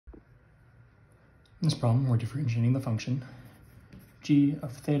In this problem, we're differentiating the function g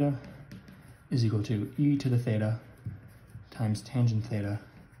of theta is equal to e to the theta times tangent theta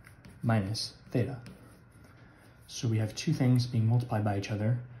minus theta. So we have two things being multiplied by each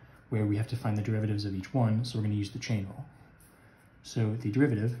other where we have to find the derivatives of each one, so we're going to use the chain rule. So the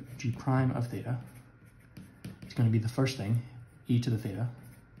derivative, g prime of theta, is going to be the first thing, e to the theta,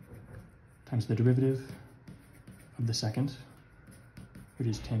 times the derivative of the second, which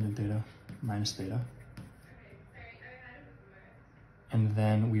is tangent theta minus theta. And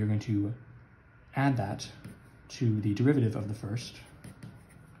then we are going to add that to the derivative of the first,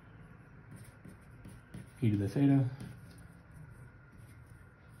 e to the theta,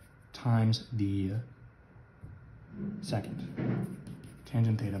 times the second,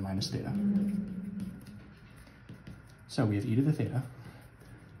 tangent theta minus theta. So we have e to the theta.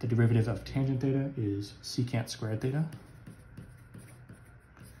 The derivative of tangent theta is secant squared theta,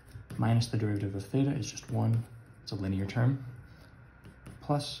 minus the derivative of theta is just 1, it's a linear term,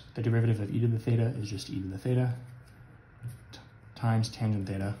 plus the derivative of e to the theta is just e to the theta, times tangent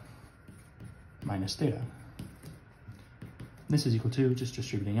theta minus theta. This is equal to, just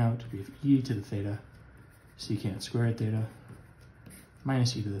distributing out, we have e to the theta secant squared theta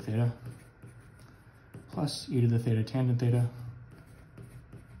minus e to the theta plus e to the theta tangent theta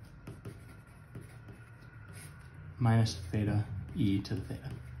minus theta e to the theta.